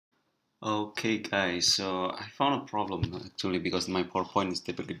Okay guys, so I found a problem actually because my PowerPoint is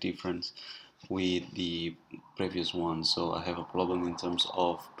typically different with the previous one. So I have a problem in terms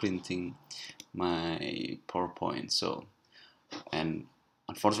of printing my PowerPoint. And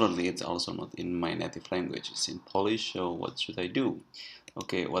unfortunately it's also not in my native language, it's in Polish. So what should I do?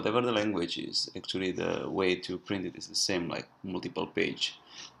 Okay, whatever the language is, actually the way to print it is the same, like multiple page.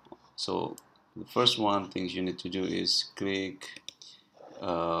 So the first one things you need to do is click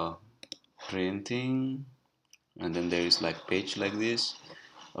uh, printing, and then there is like page like this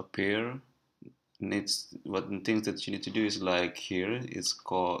appear. Needs what the things that you need to do is like here it's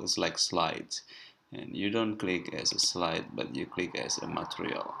like slides, and you don't click as a slide but you click as a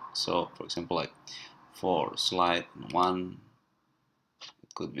material. So for example, like for slide one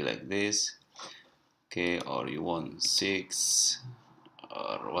it could be like this, okay, or you want six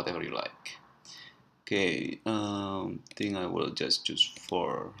or whatever you like. Okay, think I will just choose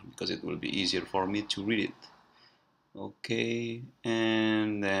 4 because it will be easier for me to read it. Okay,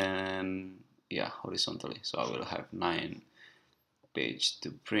 and then yeah, horizontally, so I will have 9 page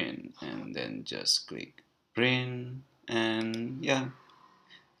to print, and then just click print, and yeah,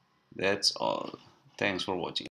 that's all. Thanks for watching.